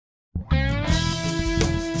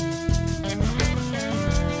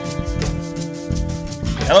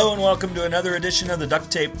Hello and welcome to another edition of the Duct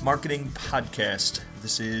Tape Marketing Podcast.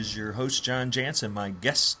 This is your host, John Jansen. My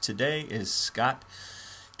guest today is Scott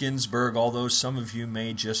Ginsberg, although some of you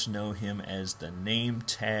may just know him as the name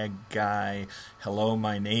tag guy. Hello,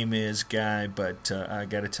 my name is guy, but I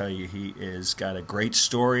got to tell you, he is got a great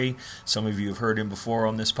story. Some of you have heard him before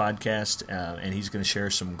on this podcast, and he's going to share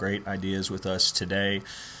some great ideas with us today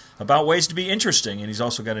about ways to be interesting, and he's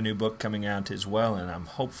also got a new book coming out as well, and I'm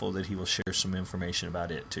hopeful that he will share some information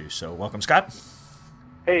about it too. So welcome, Scott.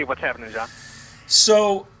 Hey, what's happening, John?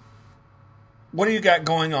 So what do you got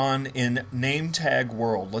going on in name tag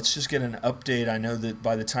world? Let's just get an update. I know that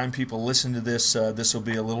by the time people listen to this, this will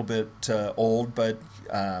be a little bit old, but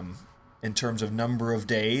in terms of number of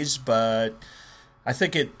days, but I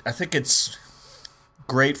think it's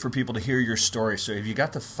great for people to hear your story. So have you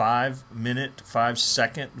got the 5-minute,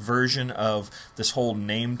 5-second version of this whole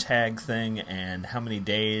name tag thing and how many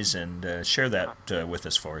days, and share that with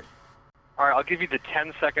us for you? All right, I'll give you the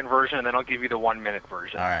 10-second version, and then I'll give you the 1-minute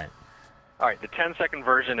version. All right, the 10-second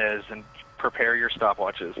version is, and prepare your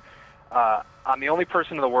stopwatches, I'm the only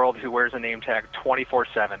person in the world who wears a name tag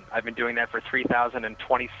 24/7. I've been doing that for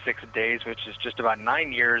 3,026 days, which is just about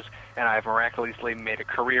 9 years, and I've miraculously made a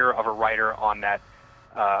career of a writer on that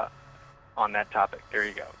topic. There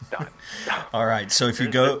you go. Done. All right. So if you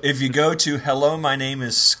go to hello, my name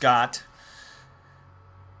is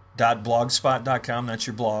Scott.blogspot.com, that's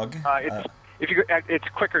your blog. It's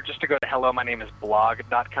quicker just to go to hello, my name is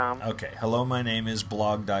blog.com. Okay. Hello, my name is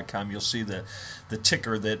blog.com. You'll see the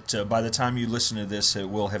ticker that by the time you listen to this, it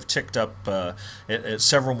will have ticked up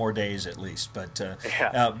several more days at least. But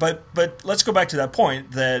but let's go back to that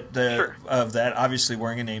point Sure. of that. Obviously,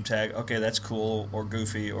 wearing a name tag. Okay, that's cool or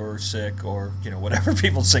goofy or sick or whatever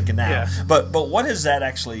people's thinking now. Yeah. But what has that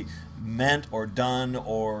actually meant or done,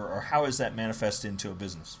 or how has that manifested into a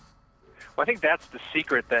business? Well, I think that's the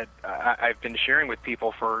secret that I've been sharing with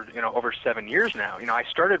people for over 7 years now. I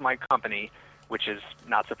started my company, which is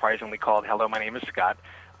not surprisingly called Hello, My Name is Scott,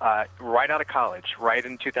 right out of college, right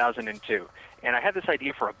in 2002. And I had this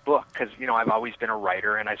idea for a book because I've always been a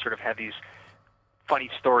writer, and I sort of had these funny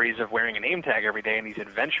stories of wearing a name tag every day and these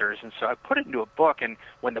adventures. And so I put it into a book. And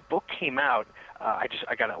when the book came out, I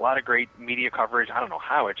got a lot of great media coverage. I don't know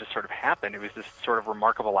how it just sort of happened. It was this sort of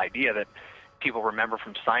remarkable idea that people remember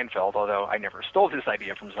from Seinfeld, although I never stole this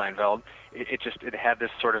idea from Seinfeld. It had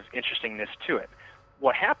this sort of interestingness to it.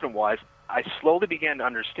 What happened was I slowly began to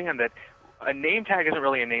understand that a name tag isn't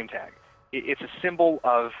really a name tag. It's a symbol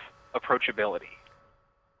of approachability.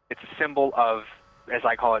 It's a symbol of, as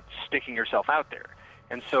I call it, sticking yourself out there.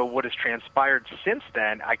 And so what has transpired since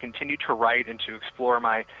then, I continue to write and to explore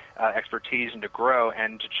my expertise and to grow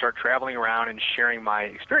and to start traveling around and sharing my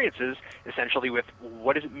experiences essentially with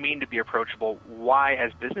what does it mean to be approachable, why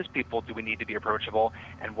as business people do we need to be approachable,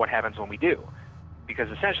 and what happens when we do.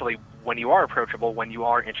 Because essentially when you are approachable, when you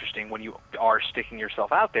are interesting, when you are sticking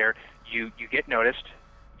yourself out there, you get noticed,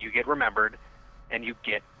 you get remembered, and you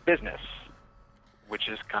get business, which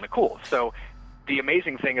is kind of cool. So the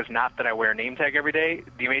amazing thing is not that I wear a name tag every day.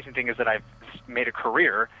 The amazing thing is that I've made a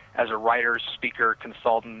career as a writer, speaker,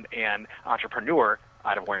 consultant, and entrepreneur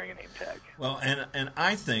out of wearing a name tag. Well, and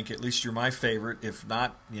I think at least you're my favorite, if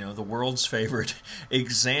not the world's favorite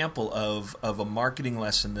example of a marketing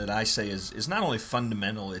lesson that I say is not only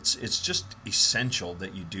fundamental, it's just essential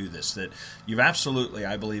that you do this. That you've absolutely,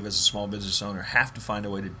 I believe, as a small business owner, have to find a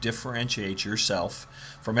way to differentiate yourself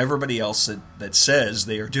from everybody else that says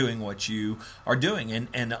they are doing what you are doing.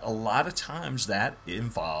 And a lot of times that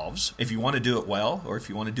involves, if you want to do it well or if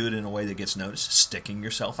you want to do it in a way that gets noticed, sticking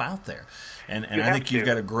yourself out there. And I think you've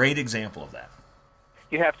got a great example of that.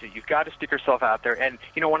 You have to. You've got to stick yourself out there. And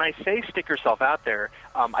when I say stick yourself out there,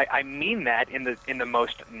 I mean that in the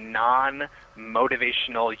most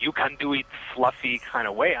non-motivational, you can do it, fluffy kind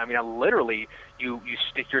of way. I mean, literally, you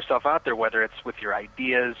stick yourself out there, whether it's with your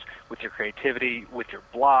ideas, with your creativity, with your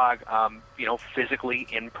blog, physically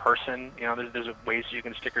in person. There's ways you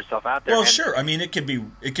can stick yourself out there. Well, sure. I mean, it could be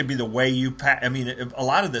the way you I mean, a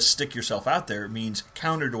lot of this stick yourself out there means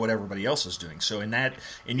counter to what everybody else is doing. So in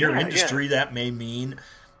your industry, that may mean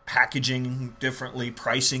packaging differently,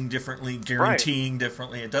 pricing differently, guaranteeing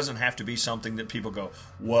differently. It doesn't have to be something that people go,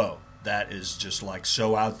 whoa, that is just like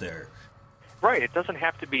so out there. Right. It doesn't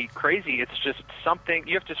have to be crazy. It's just something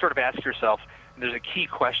you have to sort of ask yourself. There's a key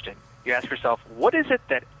question. You ask yourself, what is it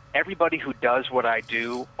that everybody who does what I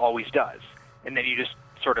do always does? And then you just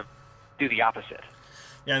sort of do the opposite.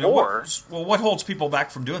 Yeah. No, what holds people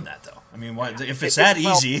back from doing that, though? I mean, if it's that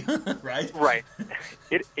easy, right? Right.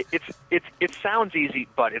 It sounds easy,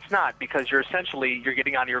 but it's not, because you're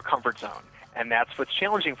getting out of your comfort zone, and that's what's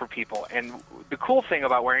challenging for people. And the cool thing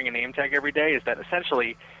about wearing a name tag every day is that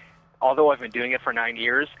essentially, although I've been doing it for 9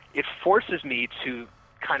 years, it forces me to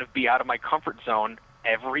kind of be out of my comfort zone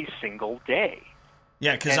every single day.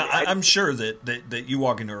 Yeah, because I'm sure that you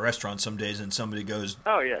walk into a restaurant some days and somebody goes,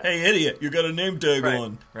 "Oh yeah, hey idiot, you got a name tag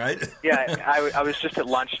on, right?" Yeah, I was just at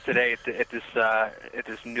lunch today at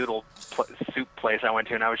this noodle soup place I went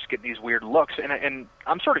to, and I was just getting these weird looks, and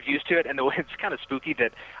I'm sort of used to it, and it's kind of spooky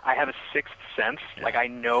that I have a sixth sense. Yeah. Like I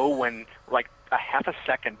know when, like a half a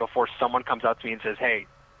second before someone comes up to me and says, "Hey,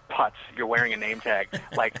 putz, you're wearing a name tag,"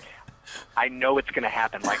 like. I know it's going to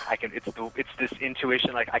happen. Like it's this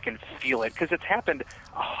intuition. Like I can feel it because it's happened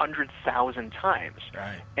 100,000 times.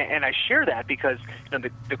 Right. And I share that because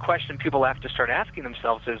the question people have to start asking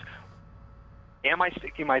themselves is, am I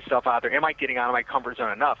sticking myself out there? Am I getting out of my comfort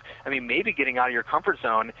zone enough? I mean, maybe getting out of your comfort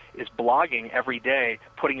zone is blogging every day,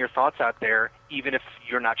 putting your thoughts out there, even if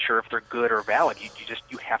you're not sure if they're good or valid.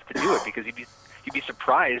 You have to do it because you'd be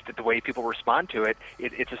surprised at the way people respond to it.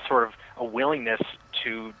 It's a sort of a willingness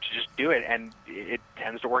to just do it, and it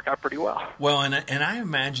tends to work out pretty well. Well, and I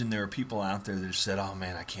imagine there are people out there that said, "Oh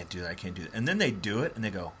man, I can't do that, and then they do it, and they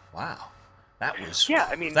go, "Wow, that was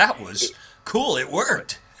cool. It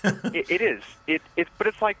worked." It is. But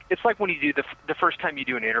it's like when you do the first time you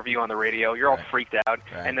do an interview on the radio, you're all freaked out,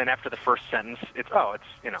 and then after the first sentence, it's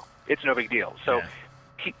no big deal. So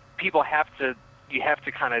people you have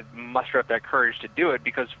to kind of muster up that courage to do it,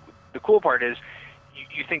 because the cool part is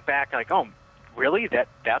you think back like, oh, really?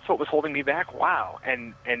 That's what was holding me back? Wow.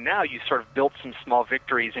 And now you sort of built some small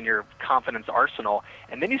victories in your confidence arsenal,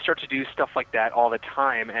 and then you start to do stuff like that all the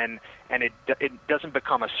time, and it doesn't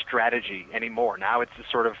become a strategy anymore. Now it's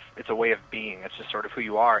a way of being. It's just sort of who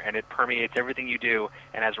you are, and it permeates everything you do,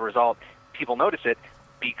 and as a result, people notice it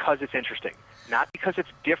because it's interesting, not because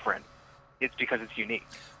it's different. It's because it's unique.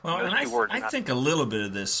 Well, and I think a little bit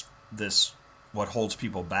of this what holds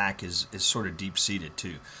people back is sort of deep-seated,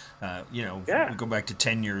 too. We go back to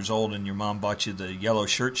 10 years old, and your mom bought you the yellow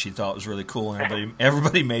shirt she thought was really cool, and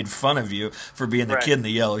everybody made fun of you for being the kid in the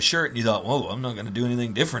yellow shirt, and you thought, whoa, I'm not going to do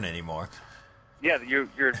anything different anymore. Yeah,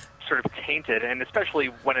 you're sort of tainted, and especially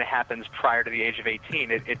when it happens prior to the age of 18,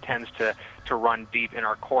 it tends to run deep in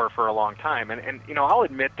our core for a long time. And I'll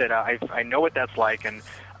admit that I know what that's like, and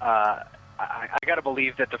I got to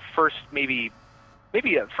believe that the first maybe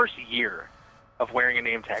a first year of wearing a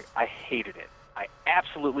name tag, I hated it. I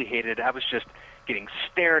absolutely hated it. I was just getting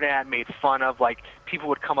stared at, made fun of. Like, people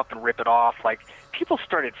would come up and rip it off. Like, people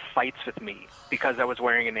started fights with me because I was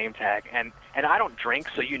wearing a name tag. And I don't drink,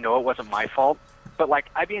 so it wasn't my fault. But, like,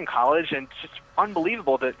 I'd be in college, and it's just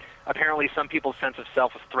unbelievable that apparently some people's sense of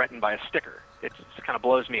self is threatened by a sticker. It just kind of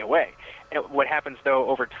blows me away. And what happens, though,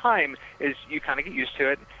 over time is you kind of get used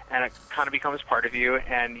to it, and it kind of becomes part of you,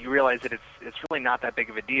 and you realize that it's really not that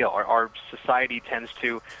big of a deal. Our society tends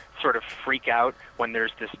to sort of freak out when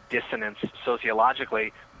there's this dissonance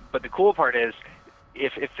sociologically. But the cool part is,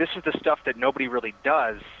 if this is the stuff that nobody really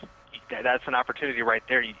does, that's an opportunity right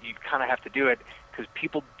there. You kind of have to do it, because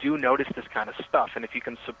people do notice this kind of stuff, and if you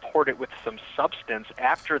can support it with some substance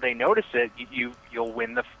after they notice it, you'll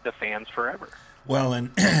win the fans forever. Well, and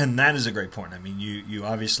that is a great point. I mean, you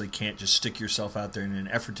obviously can't just stick yourself out there in an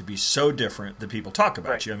effort to be so different that people talk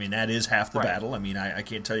about you. I mean, that is half the battle. I mean, I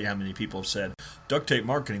can't tell you how many people have said, duct tape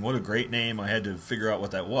marketing, what a great name. I had to figure out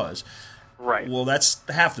what that was. Right. Well, that's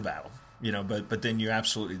half the battle. But then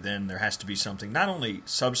there has to be something, not only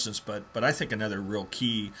substance, but I think another real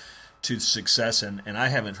key to success, and I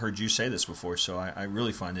haven't heard you say this before, so I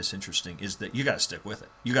really find this interesting, is that you got to stick with it.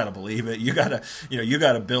 You got to believe it. You got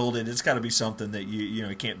to build it. It's got to be something that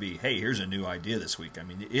it can't be, hey, here's a new idea this week. I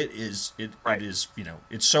mean, it is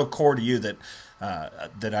it's so core to you that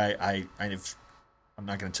I'm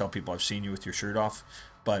not going to tell people I've seen you with your shirt off,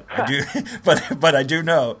 but I do, but I do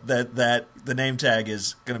know that the name tag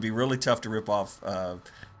is going to be really tough to rip off,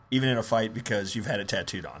 even in a fight, because you've had it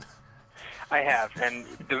tattooed on. I have, and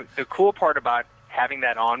the cool part about having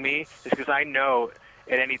that on me is because I know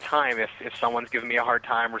at any time if someone's giving me a hard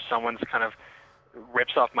time or someone's kind of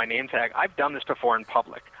rips off my name tag. I've done this before in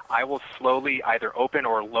public. I will slowly either open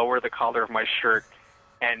or lower the collar of my shirt,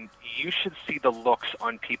 and you should see the looks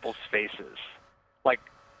on people's faces. Like,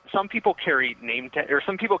 some people carry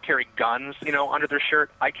some people carry guns, under their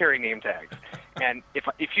shirt. I carry name tags, and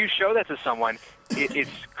if you show that to someone, it's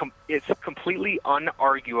completely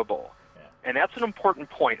unarguable. And that's an important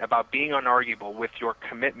point about being unarguable with your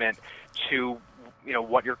commitment to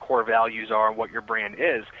what your core values are and what your brand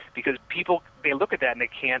is, because people, they look at that and they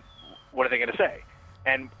can't, what are they going to say?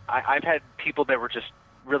 And I've had people that were just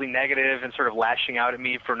really negative and sort of lashing out at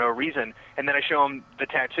me for no reason, and then I show them the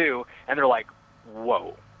tattoo and they're like,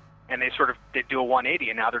 whoa. And they do a 180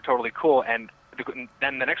 and now they're totally cool. And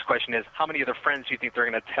then the next question is, how many other friends do you think they're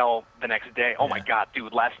going to tell the next day? Oh my God,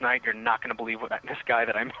 dude, last night you're not going to believe this guy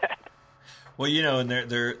that I met. Well, and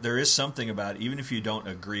there is something about, even if you don't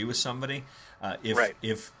agree with somebody,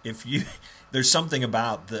 if you there's something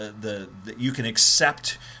about the you can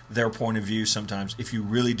accept their point of view sometimes if you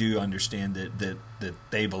really do understand that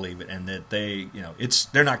they believe it, and that they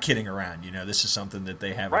they're not kidding around. This is something that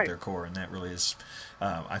they have at their core, and that really is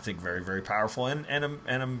I think very, very powerful, and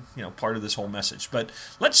I'm part of this whole message. But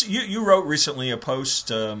you wrote recently a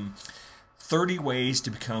post. 30 ways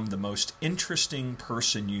to become the most interesting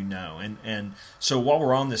person you know. And so while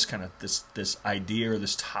we're on this kind of this idea or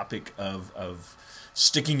this topic of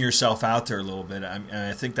sticking yourself out there a little bit, and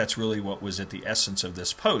I think that's really what was at the essence of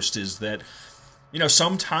this post, is that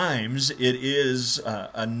sometimes it is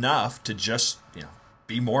enough to just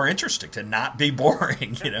be more interesting, to not be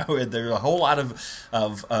boring. There's a whole lot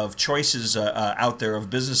of choices out there of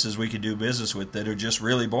businesses we could do business with that are just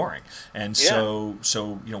really boring. And so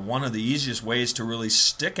one of the easiest ways to really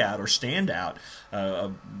stick out or stand out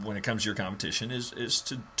when it comes to your competition is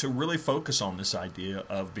to really focus on this idea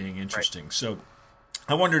of being interesting. Right. So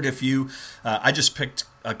I wondered if you I just picked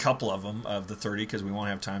a couple of them of the 30 because we won't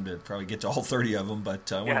have time to probably get to all 30 of them,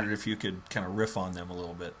 but I wondered if you could kind of riff on them a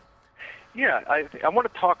little bit. Yeah, I want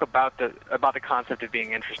to talk about the concept of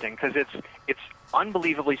being interesting, because it's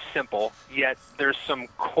unbelievably simple, yet there's some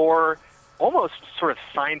core, almost sort of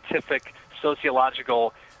scientific,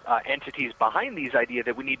 sociological entities behind these ideas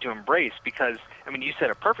that we need to embrace. Because you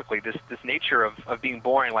said it perfectly. This nature of being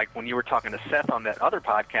boring, like when you were talking to Seth on that other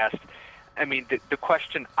podcast. The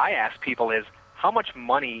question I ask people is, how much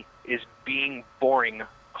money is being boring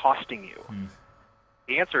costing you?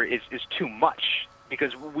 The answer is too much.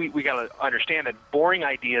 Because we got to understand that boring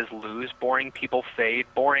ideas lose, boring people fade,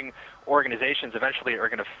 boring organizations eventually are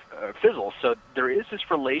going to fizzle. So there is this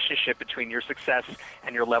relationship between your success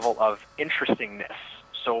and your level of interestingness.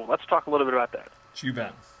 So let's talk a little bit about that. You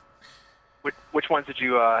bet. Which ones did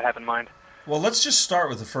you have in mind? Well, let's just start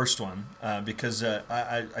with the first one because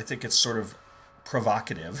I think it's sort of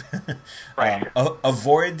provocative. Right.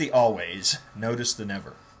 Avoid the always, notice the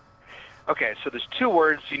never. Okay, so there's two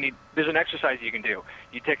words you need. There's an exercise you can do.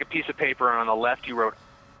 You take a piece of paper, and on the left you wrote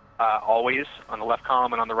always, on the left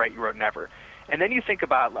column, and on the right you wrote never. And then you think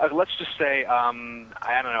about, let's just say, I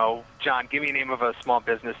don't know, John, give me a name of a small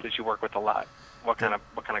business that you work with a lot. What kind of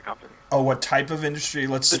company? Oh, what type of industry?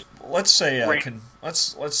 Let's say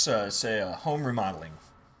say a home remodeling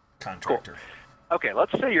contractor. Cool. Okay,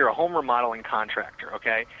 let's say you're a home remodeling contractor.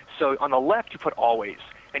 Okay, so on the left you put always.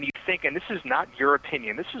 And you think, and this is not your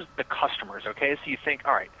opinion, this is the customers, okay? So you think,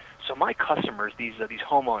 all right, so my customers, these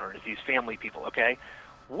homeowners, these family people, okay,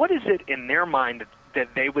 what is it in their mind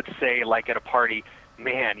that they would say, like at a party,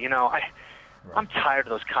 man, I'm tired of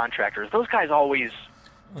those contractors. Those guys always...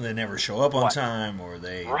 Well, they never show up on time, or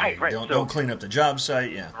they don't clean up the job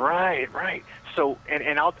site, yeah. Right. So,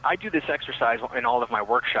 and I do this exercise in all of my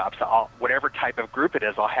workshops. Whatever type of group it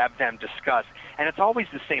is, I'll have them discuss. And it's always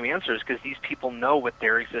the same answers because these people know what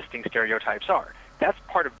their existing stereotypes are. That's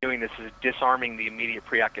part of doing this, is disarming the immediate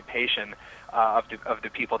preoccupation of the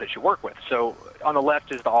people that you work with. So on the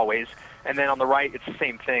left is the always, and then on the right it's the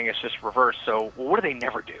same thing. It's just reversed. So what do they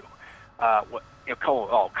never do?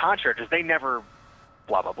 Contractors, they never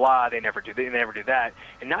blah blah blah. They never do that.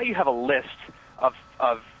 And now you have a list of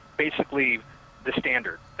basically the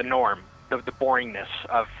standard, the norm, the boringness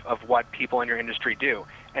of what people in your industry do.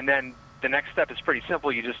 And then the next step is pretty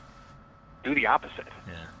simple. You just do the opposite.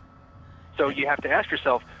 Yeah. So you have to ask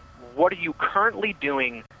yourself, what are you currently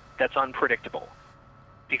doing that's unpredictable?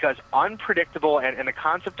 Because unpredictable and the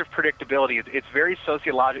concept of predictability, it's very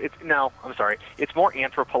sociological. It's more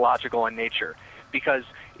anthropological in nature. Because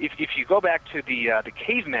if you go back to the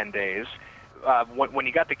caveman days, when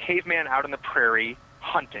you got the caveman out in the prairie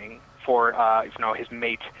hunting for his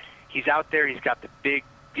mate, he's out there. He's got the big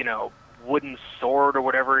wooden sword or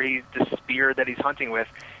whatever, the spear that he's hunting with,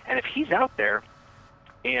 and if he's out there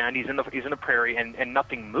and he's in the prairie and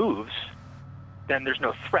nothing moves, then there's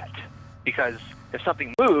no threat, because if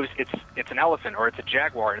something moves, it's an elephant or it's a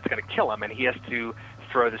jaguar and it's going to kill him, and he has to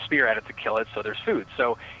throw the spear at it to kill it, so there's food.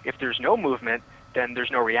 So if there's no movement, then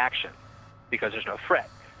there's no reaction because there's no threat.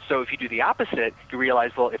 So if you do the opposite, you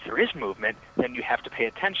realize, well, if there is movement, then you have to pay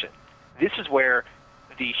attention. This is where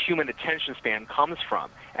the human attention span comes from.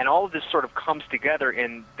 And all of this sort of comes together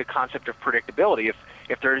in the concept of predictability.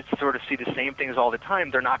 If they're sort of see the same things all the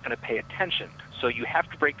time, they're not going to pay attention. So you have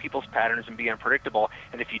to break people's patterns and be unpredictable.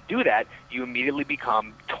 And if you do that, you immediately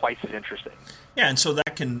become twice as interesting. Yeah, and so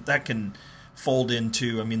that can fold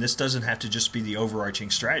into, I mean, this doesn't have to just be the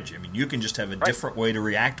overarching strategy. I mean, you can just have a different way to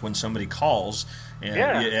react when somebody calls. And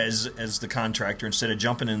as the contractor, instead of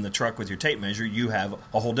jumping in the truck with your tape measure, you have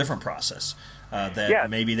a whole different process that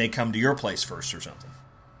maybe they come to your place first or something.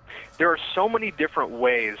 There are so many different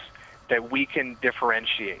ways that we can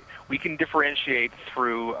differentiate. We can differentiate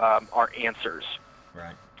through our answers.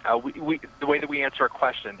 Right. The way that we answer a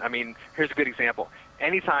question. I mean, here's a good example.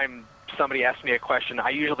 Anytime somebody asks me a question, I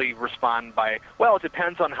usually respond by, well, it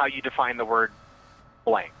depends on how you define the word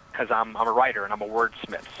blank, because I'm a writer and I'm a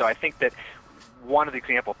wordsmith. So I think that one of the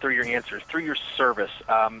examples, through your answers, through your service,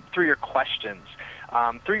 through your questions,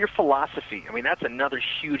 through your philosophy. I mean, that's another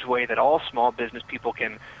huge way that all small business people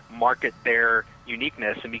can market their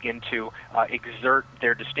uniqueness and begin to exert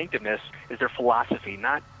their distinctiveness is their philosophy,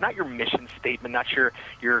 not your mission statement, not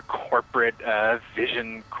your corporate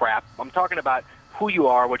vision crap. I'm talking about who you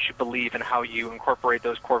are, what you believe, and how you incorporate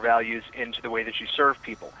those core values into the way that you serve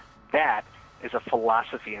people. That is a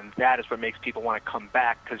philosophy, and that is what makes people want to come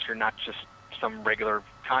back, because you're not just some regular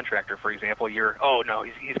contractor, for example. You're, oh no,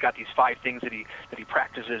 he's got these 5 things that he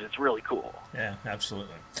practices. It's really cool. Yeah,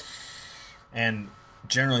 absolutely. And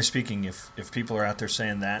generally speaking, if people are out there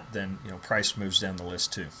saying that, then price moves down the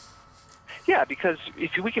list too. Yeah, because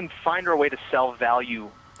if we can find our way to sell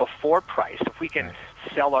value before price, if we can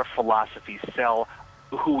sell our philosophy, sell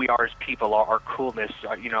who we are as people, our coolness,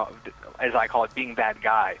 as I call it, being that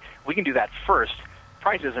guy, we can do that first.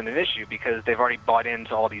 Price isn't an issue because they've already bought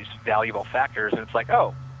into all these valuable factors, and it's like,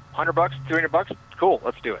 oh, $100, $300, cool,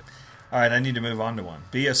 let's do it. All right, I need to move on to one.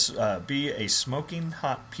 Be a smoking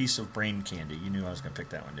hot piece of brain candy. You knew I was going to pick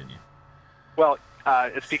that one, didn't you? Well,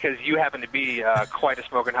 it's because you happen to be quite a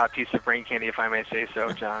smoking hot piece of brain candy, if I may say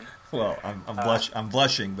so, John. Well, I'm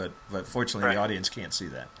blushing, but fortunately the audience can't see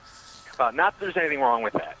that. Well, not that there's anything wrong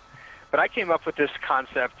with that. But I came up with this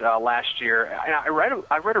concept last year. And I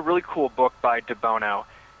read a really cool book by De Bono.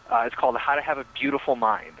 It's called How to Have a Beautiful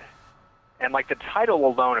Mind. And like the title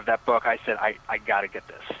alone of that book, I said, I got to get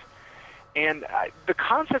this. And the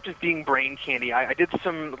concept of being brain candy, I did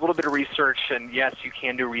a little bit of research, and yes, you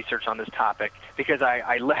can do research on this topic, because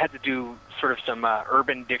I had to do sort of some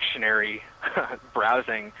Urban Dictionary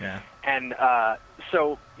browsing. Yeah. And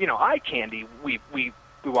so, eye candy, we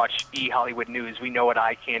watch Hollywood News. We know what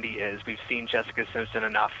eye candy is. We've seen Jessica Simpson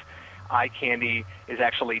enough. Eye candy is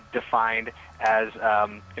actually defined as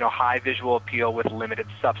high visual appeal with limited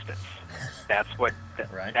substance. That's what.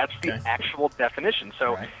 Right. That's the actual definition.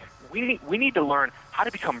 So we need to learn how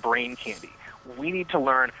to become brain candy. We need to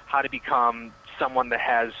learn how to become someone that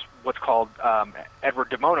has what's called Edward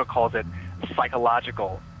De Bono calls it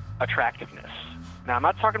psychological attractiveness. Now, I'm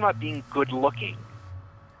not talking about being good looking.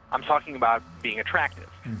 I'm talking about being attractive.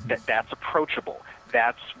 Mm-hmm. That's approachable.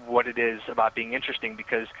 That's what it is about being interesting,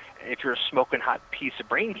 because if you're a smoking hot piece of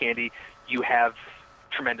brain candy, you have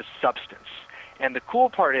tremendous substance. And the cool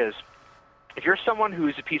part is, if you're someone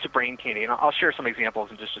who's a piece of brain candy, and I'll share some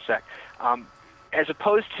examples in just a sec, as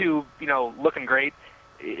opposed to, looking great,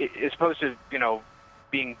 as opposed to,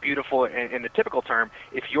 being beautiful in the typical term,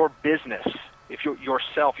 if your business, if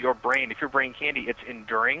yourself, your brain, if you're brain candy, it's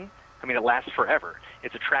enduring. I mean, it lasts forever.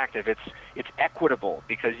 It's attractive. It's equitable,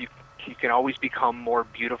 because you can always become more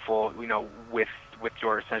beautiful, with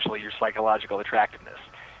your essentially your psychological attractiveness.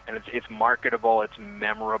 And it's marketable. It's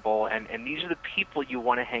memorable. And these are the people you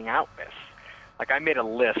want to hang out with. Like, I made a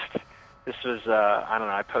list. This was I don't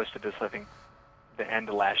know. I posted this, I think, the end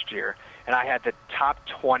of last year, and I had the top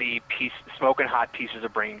 20 smoking hot pieces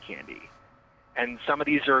of brain candy. And some of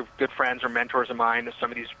these are good friends or mentors of mine. Some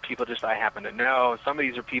of these people just I happen to know. Some of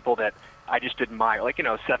these are people that I just admire. Like,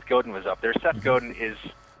 Seth Godin was up there. Seth Godin is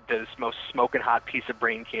the most smoking hot piece of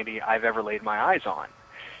brain candy I've ever laid my eyes on.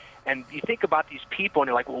 And you think about these people, and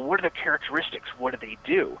you're like, well, what are their characteristics? What do they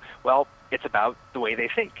do? Well, it's about the way they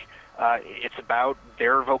think. It's about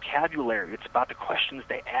their vocabulary. It's about the questions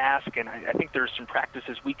they ask. And I think there's some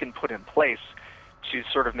practices we can put in place to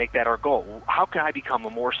sort of make that our goal. How can I become a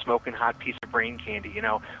more smoking hot piece of brain candy?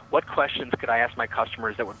 What questions could I ask my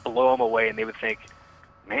customers that would blow them away, and they would think,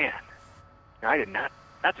 man, I did not.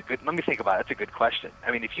 That's a good. Let me think about it. That's a good question.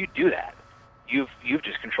 I mean, if you do that, you've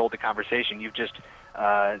just controlled the conversation. You've just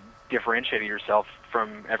differentiated yourself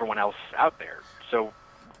from everyone else out there. So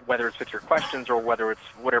whether it's with your questions or whether it's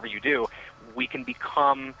whatever you do, we can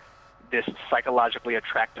become this psychologically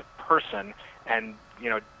attractive person, and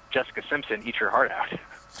Jessica Simpson, eat your heart out.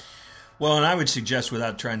 Well, and I would suggest,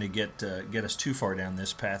 without trying to get us too far down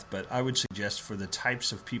this path, but I would suggest for the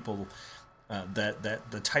types of people that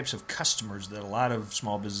the types of customers that a lot of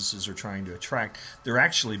small businesses are trying to attract, there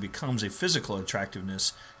actually becomes a physical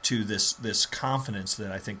attractiveness to this confidence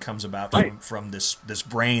that I think comes about from this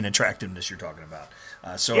brain attractiveness you're talking about.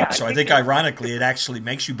 So I think ironically, it actually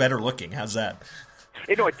makes you better looking. How's that?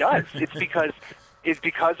 It does. It's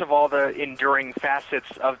because of all the enduring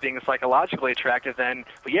facets of being psychologically attractive.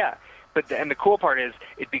 But the cool part is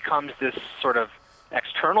it becomes this sort of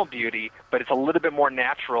external beauty, but it's a little bit more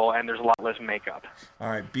natural, and there's a lot less makeup. All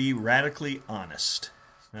right, be radically honest.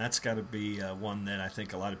 That's got to be one that I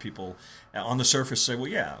think a lot of people on the surface say, well,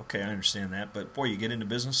 yeah, okay, I understand that. But, boy, you get into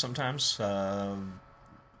business sometimes, a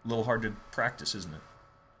little hard to practice, isn't it?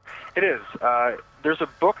 It is. There's a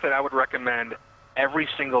book that I would recommend every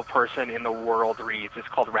single person in the world reads. It's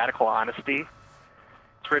called Radical Honesty.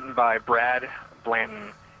 It's written by Brad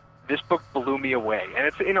Blanton. This book blew me away, and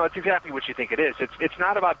it's exactly what you think it is. It's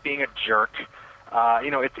not about being a jerk.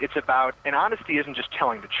 It's about, and honesty isn't just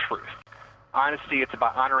telling the truth. Honesty, it's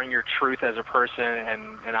about honoring your truth as a person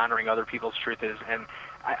and honoring other people's truths. And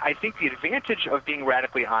I think the advantage of being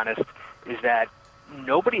radically honest is that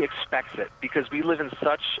nobody expects it, because we live in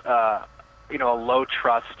such a low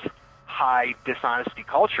trust, high dishonesty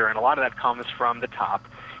culture, and a lot of that comes from the top.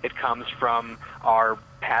 It comes from our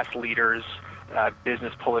past leaders,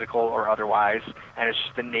 business, political, or otherwise, and it's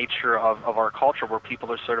just the nature of our culture where people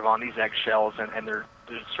are sort of on these eggshells and they're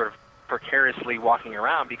sort of precariously walking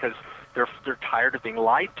around because they're tired of being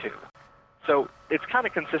lied to. So it's kind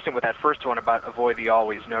of consistent with that first one about avoid the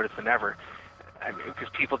always, notice the never, because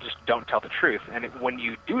people just don't tell the truth. And when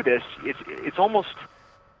you do this, it's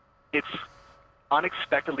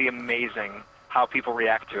unexpectedly amazing how people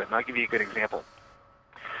react to it. And I'll give you a good example.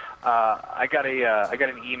 I got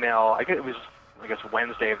an email. It was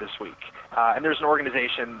Wednesday of this week, and there's an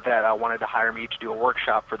organization that wanted to hire me to do a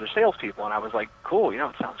workshop for their salespeople, and I was like, cool,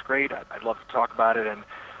 it sounds great. I'd love to talk about it. And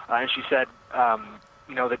she said,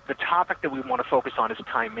 the topic that we want to focus on is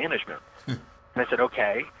time management. And I said,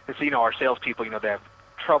 okay. And so, our salespeople, they have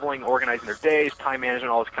trouble organizing their days, time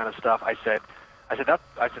management, all this kind of stuff. I said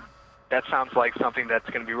that sounds like something that's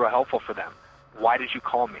going to be real helpful for them. Why did you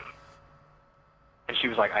call me? And she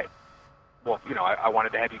was like, I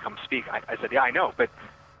wanted to have you come speak. I said, yeah, I know, but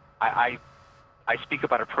I speak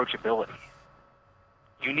about approachability.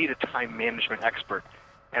 You need a time management expert.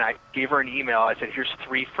 And I gave her an email. I said, here's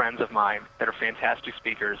 3 friends of mine that are fantastic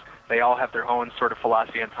speakers. They all have their own sort of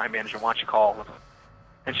philosophy on time management. Why don't you call all of them?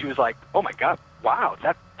 And she was like, oh, my God, wow,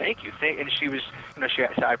 thank you. And she was, she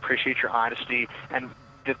said, I appreciate your honesty. And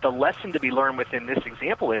the lesson to be learned within this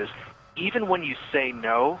example is, even when you say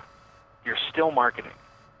no, you're still marketing.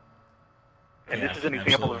 And this is an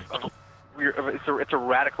example of it's a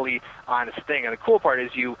radically honest thing. And the cool part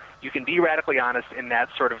is you can be radically honest in that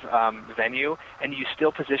sort of venue, and you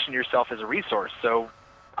still position yourself as a resource. So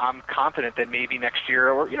I'm confident that maybe next year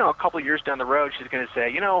or, a couple of years down the road, she's going to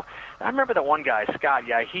say, I remember that one guy, Scott,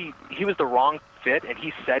 yeah, he was the wrong fit, and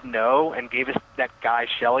he said no and gave us that guy,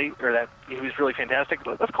 Shelley, or that he was really fantastic.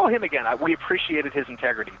 Let's call him again. We appreciated his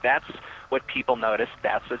integrity. That's what people notice.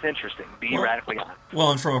 That's what's interesting. Be radically honest. Well,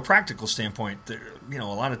 and from a practical standpoint, a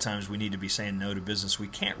lot of times we need to be saying no to business we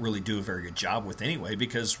can't really do a very good job with anyway,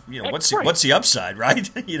 because what's the upside, right?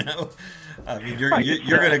 I mean, you're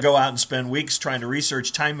going to go out and spend weeks trying to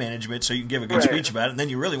research time management so you can give a good speech about it, and then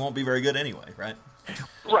you really won't be very good anyway, right?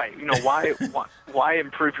 Right. Why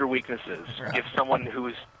improve your weaknesses? Right. Give someone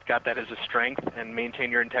who's got that as a strength and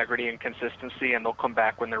maintain your integrity and consistency, and they'll come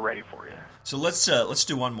back when they're ready for you. So let's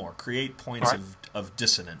do one more. Create points of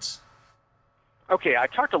dissonance. Okay, I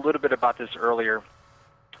talked a little bit about this earlier,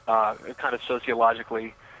 kind of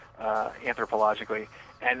sociologically, anthropologically,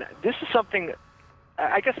 and this is something.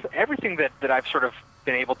 I guess everything that I've sort of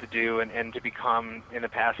been able to do and to become in the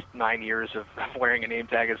past 9 years of wearing a name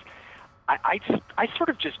tag is, I sort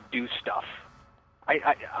of just do stuff.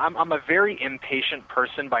 I'm a very impatient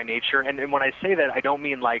person by nature, and when I say that, I don't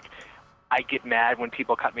mean like I get mad when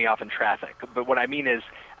people cut me off in traffic. But what I mean is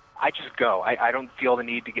I just go. I don't feel the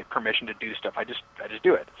need to get permission to do stuff. I just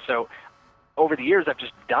do it. So over the years, I've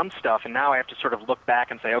just done stuff, and now I have to sort of look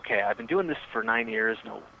back and say, okay, I've been doing this for 9 years.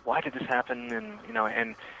 Why did this happen?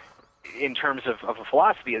 And in terms of a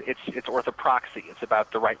philosophy, it's orthopraxy. It's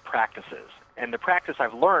about the right practices. And the practice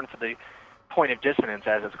I've learned for the point of dissonance,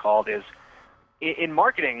 as it's called, is in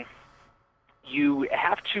marketing, you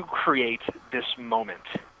have to create this moment,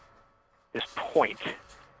 this point,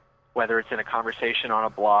 whether it's in a conversation, on a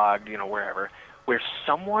blog, wherever, where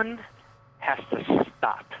someone has to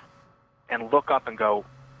stop and look up and go,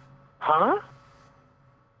 huh?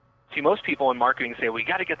 See, most people in marketing say, we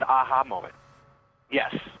got to get the aha moment.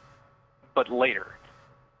 Yes, but later.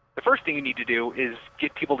 The first thing you need to do is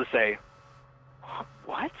get people to say,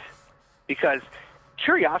 what? Because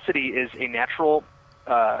curiosity is a natural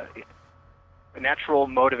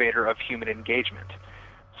motivator of human engagement.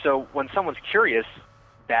 So when someone's curious,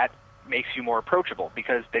 that makes you more approachable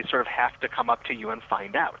because they sort of have to come up to you and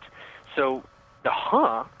find out. So the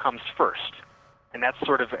huh comes first. And that's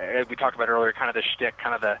sort of, as we talked about earlier, kind of the shtick,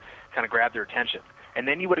 kind of grab their attention. And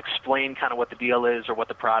then you would explain kind of what the deal is or what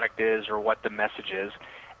the product is or what the message is.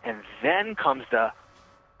 And then comes the,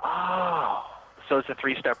 oh. So it's a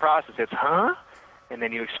three-step process. It's, huh? And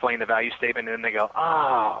then you explain the value statement, and then they go,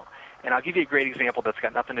 oh. And I'll give you a great example that's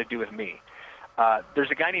got nothing to do with me.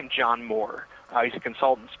 There's a guy named John Moore. He's a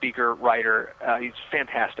consultant, speaker, writer. He's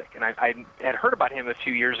fantastic. And I had heard about him a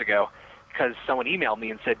few years ago because someone emailed me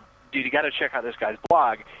and said, dude, you got to check out this guy's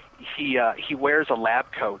blog. He wears a lab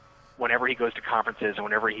coat whenever he goes to conferences and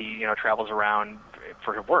whenever he travels around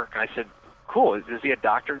for his work. And I said, cool. Is he a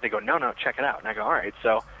doctor? They go, no, check it out. And I go, all right.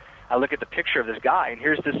 So I look at the picture of this guy, and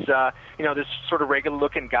here's this this sort of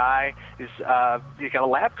regular-looking guy. He's got a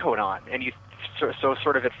lab coat on, and you so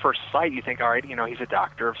sort of at first sight you think, all right, he's a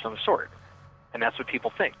doctor of some sort, and that's what people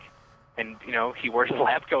think. And he wears a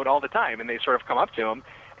lab coat all the time, and they sort of come up to him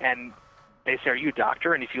and they say, are you a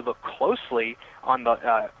doctor? And if you look closely on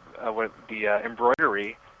the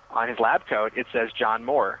embroidery on his lab coat, it says John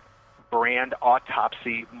Moore, Brand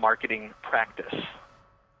Autopsy Marketing Practice.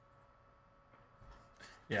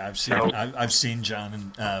 Yeah, I've seen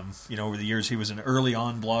John, and over the years he was an early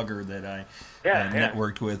on blogger that I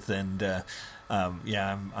networked with, and I'm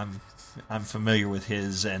familiar with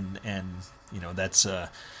his, and that's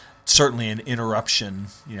certainly an interruption,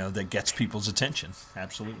 that gets people's attention.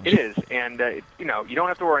 Absolutely. It is. And, you don't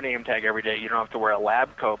have to wear a name tag every day. You don't have to wear a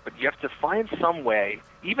lab coat, but you have to find some way,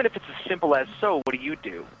 even if it's as simple as, so what do you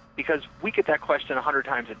do? Because we get that question 100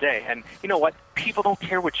 times a day. And you know what? People don't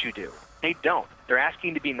care what you do. They don't. They're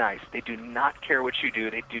asking to be nice. They do not care what you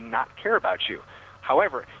do. They do not care about you.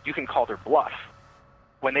 However, you can call their bluff.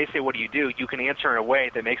 When they say, what do? You can answer in a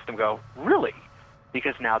way that makes them go, really?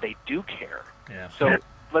 Because now they do care. Yeah. So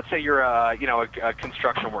let's say you're a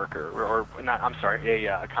construction worker or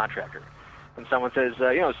a contractor, and someone says,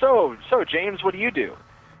 so James, what do? You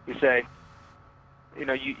say,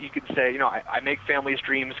 you could say, I make families'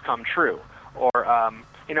 dreams come true, or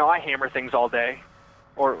I hammer things all day,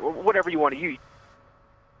 or whatever you want to use.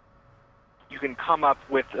 You can come up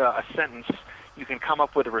with a sentence. You can come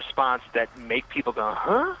up with a response that make people go,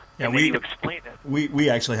 huh? Yeah, and then you explain it. We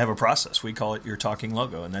actually have a process. We call it your talking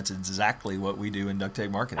logo, and that's exactly what we do in Duct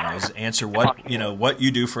Tape Marketing. Is answer what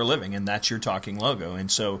you do for a living, and that's your talking logo.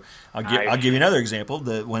 And so I'll give you another example.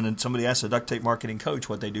 That when somebody asks a Duct Tape Marketing coach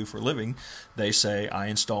what they do for a living, they say, I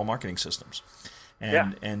install marketing systems.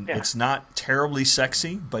 And it's not terribly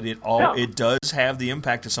sexy, but it does have the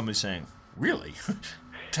impact of somebody saying, really?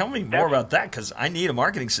 Tell me more about that, because I need a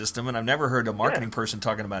marketing system, and I've never heard a marketing person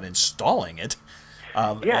talking about installing it.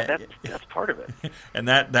 That's part of it. And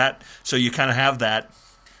so you kind of have that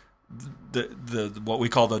the what we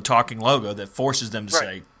call the talking logo that forces them to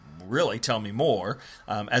say, really, tell me more,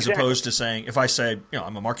 as opposed to saying, if I say,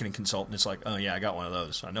 I'm a marketing consultant, it's like, oh yeah, I got one of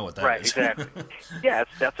those. I know what that is. Right, exactly. Yeah,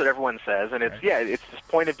 that's what everyone says, and it's it's this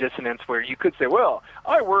point of dissonance where you could say, well,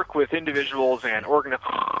 I work with individuals and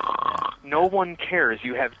No one cares.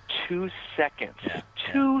 You have 2 seconds. Yeah.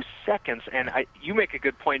 2 seconds, and you make a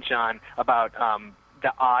good point, John, about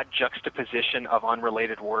the odd juxtaposition of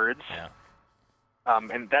unrelated words. Yeah.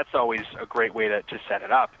 And that's always a great way to set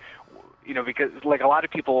it up. Because like a lot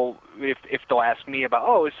of people, if they'll ask me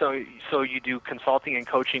about, so you do consulting and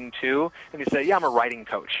coaching too, and you say, yeah, I'm a writing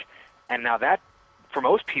coach. And now that, for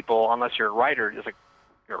most people, unless you're a writer, is like,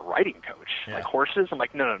 you're a writing coach, like horses. I'm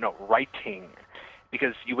like, no, writing,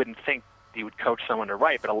 because you wouldn't think you would coach someone to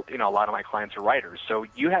write, but a lot of my clients are writers. So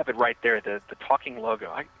you have it right there, the talking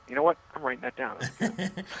logo. You know what? I'm writing that down.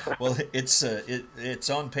 Well, it's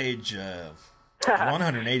on page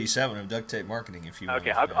 187 of Duct Tape Marketing, if you want.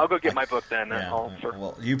 Okay, I'll go get my book then.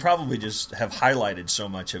 Well, you probably just have highlighted so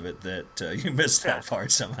much of it that you missed that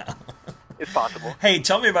part somehow. It's possible. Hey,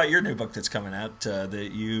 tell me about your new book that's coming out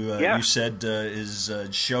that you said is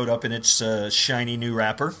showed up in its shiny new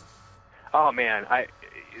wrapper. Oh man,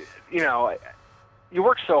 you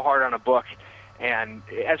work so hard on a book, and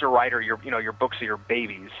as a writer, your books are your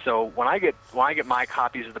babies. So when I get my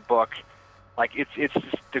copies of the book, like it's just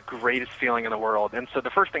the greatest feeling in the world. And so the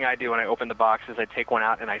first thing I do when I open the box is I take one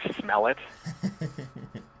out and I smell it.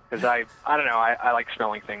 Because I don't know, I like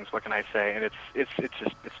smelling things. What can I say? And it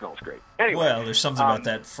smells great. Anyway, well, there's something about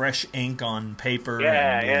that fresh ink on paper,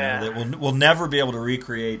 yeah, and that we'll never be able to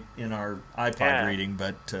recreate in our iPod Yeah. reading,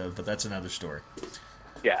 but that's another story.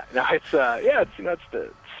 Yeah, no, it's it's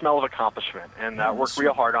the smell of accomplishment, and worked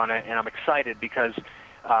real hard on it, and I'm excited because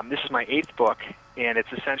this is my 8th book, and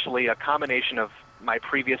it's essentially a combination of my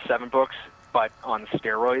previous 7 books, but on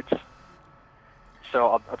steroids. So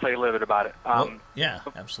I'll tell you a little bit about it. Yeah,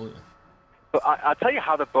 absolutely. But I'll tell you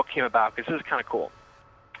how the book came about, because this is kind of cool.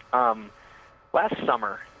 Last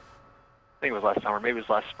summer, I think it was last summer, maybe it was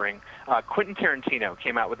last spring, Quentin Tarantino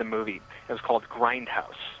came out with a movie. It was called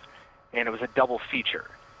Grindhouse, and it was a double feature.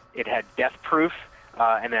 It had Death Proof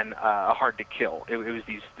and then A Hard to Kill. It was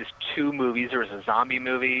these 2 movies. There was a zombie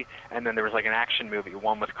movie, and then there was like an action movie,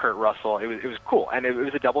 one with Kurt Russell. It was cool, and it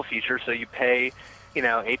was a double feature. So you pay,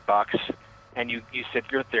 $8, and you sit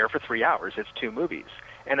there for 3 hours. It's 2 movies,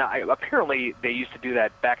 and apparently they used to do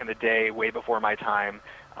that back in the day, way before my time,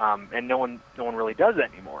 and no one really does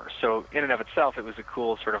that anymore. So in and of itself, it was a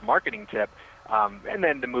cool sort of marketing tip, and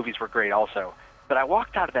then the movies were great also. But I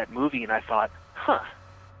walked out of that movie and I thought,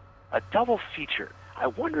 a double feature. I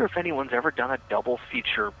wonder if anyone's ever done a double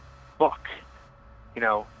feature book.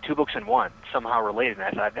 2 books in one, somehow related. And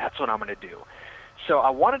I thought, that's what I'm going to do. So I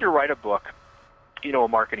wanted to write a book, a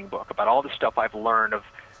marketing book, about all the stuff I've learned of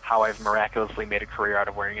how I've miraculously made a career out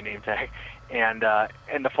of wearing a name tag. And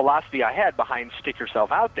the philosophy I had behind Stick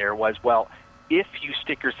Yourself Out There was, well, if you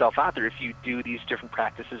stick yourself out there, if you do these different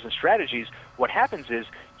practices and strategies, what happens is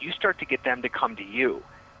you start to get them to come to you.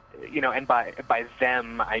 And by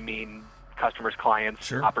them, I mean customers, clients,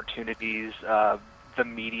 Sure. opportunities, the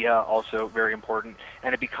media, also very important.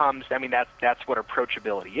 And it becomes, that's what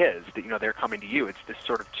approachability is, that, they're coming to you. It's this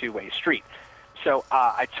sort of two-way street. So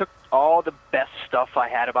I took all the best stuff I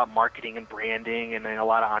had about marketing and branding and then a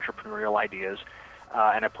lot of entrepreneurial ideas,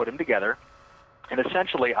 and I put them together. And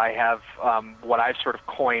essentially I have what I've sort of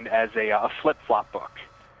coined as a flip-flop book.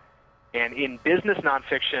 And in business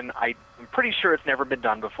nonfiction, I'm pretty sure it's never been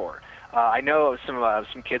done before. I know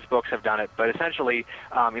some kids' books have done it, but essentially,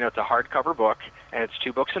 it's a hardcover book, and it's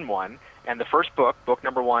 2 books in one. And the first book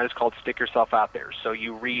number 1, is called Stick Yourself Out There. So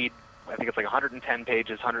you read, I think it's like 110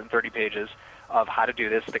 pages, 130 pages of how to do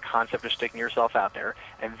this, the concept of sticking yourself out there.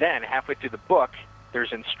 And then halfway through the book,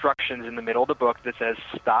 there's instructions in the middle of the book that says,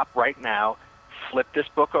 stop right now, flip this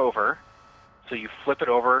book over. So you flip it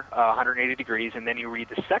over 180 degrees, and then you read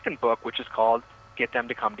the second book, which is called Get Them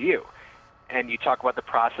to Come to You. And you talk about the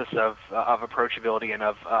process of approachability and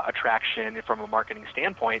of attraction from a marketing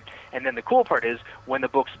standpoint. And then the cool part is when the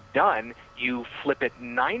book's done, you flip it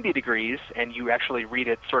 90 degrees, and you actually read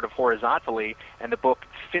it sort of horizontally, and the book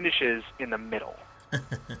finishes in the middle.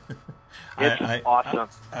 It's awesome.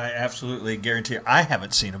 I absolutely guarantee I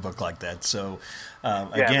haven't seen a book like that. So,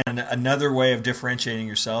 again, another way of differentiating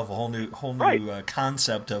yourself, a whole new Right.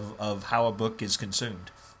 Concept of how a book is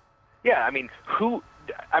consumed. Yeah,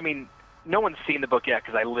 no one's seen the book yet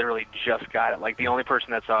because I literally just got it. Like, the only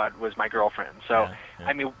person that saw it was my girlfriend. So,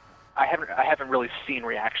 Yeah. I haven't really seen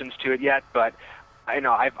reactions to it yet, but I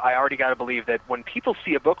already got to believe that when people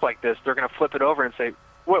see a book like this, they're going to flip it over and say,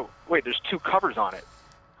 whoa, wait, there's 2 covers on it.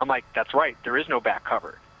 I'm like, that's right. There is no back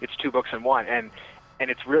cover. It's 2 books in one, and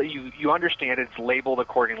it's really you understand it's labeled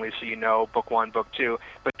accordingly, so you know book 1, book 2.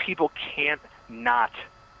 But people can't not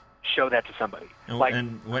show that to somebody.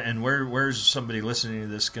 And where's somebody listening to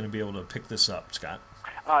this going to be able to pick this up, Scott?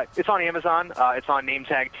 It's on Amazon. It's on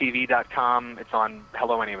nametagtv.com. It's on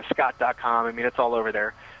HelloMyNameIsScott.com. It's all over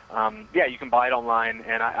there. You can buy it online,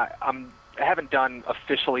 and I haven't done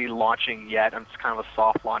officially launching yet. It's kind of a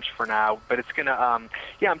soft launch for now, but it's gonna.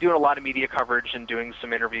 I'm doing a lot of media coverage and doing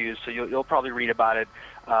some interviews, so you'll probably read about it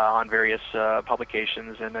on various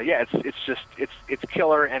publications. And it's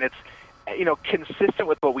killer, and it's consistent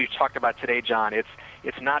with what we've talked about today, John.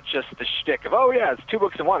 It's not just the shtick of it's 2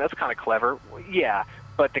 books in one. That's kind of clever. Yeah,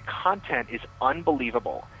 but the content is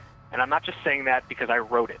unbelievable, and I'm not just saying that because I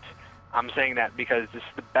wrote it. I'm saying that because this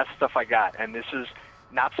is the best stuff I got, and this is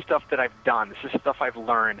not stuff that I've done. This is stuff I've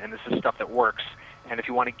learned, and this is stuff that works. And if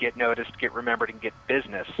you want to get noticed, get remembered, and get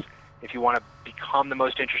business, if you want to become the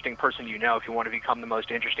most interesting person if you want to become the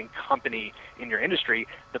most interesting company in your industry,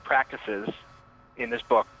 the practices in this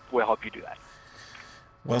book will help you do that.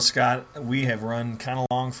 Well, Scott, we have run kind of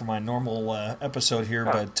long for my normal episode here,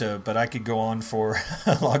 but I could go on for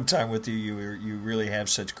a long time with you. You really have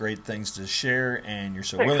such great things to share, and you're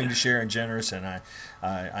so willing to share and generous, and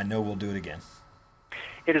I know we'll do it again.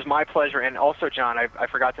 It is my pleasure. And also, John, I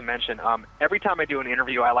forgot to mention, every time I do an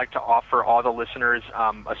interview, I like to offer all the listeners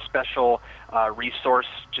a special resource,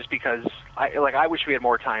 just because I wish we had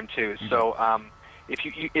more time too. Mm-hmm. So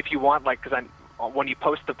if you want, because when you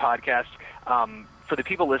post the podcast, for the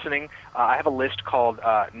people listening, I have a list called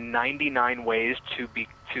 99 Ways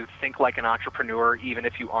to Think Like an Entrepreneur, even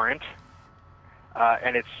if you aren't.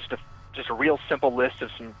 And it's just a real simple list of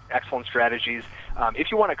some excellent strategies.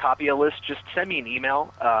 If you want a copy of the list, just send me an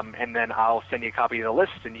email, and then I'll send you a copy of the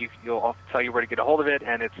list, and I'll tell you where to get a hold of it.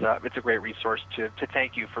 And it's a great resource to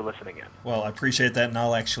thank you for listening in. Well, I appreciate that, and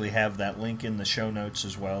I'll actually have that link in the show notes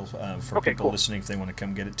as well for people listening if they want to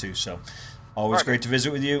come get it too. So, always great to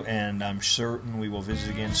visit with you, and I'm certain we will visit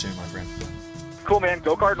again soon, my friend. Cool, man.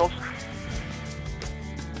 Go Cardinals.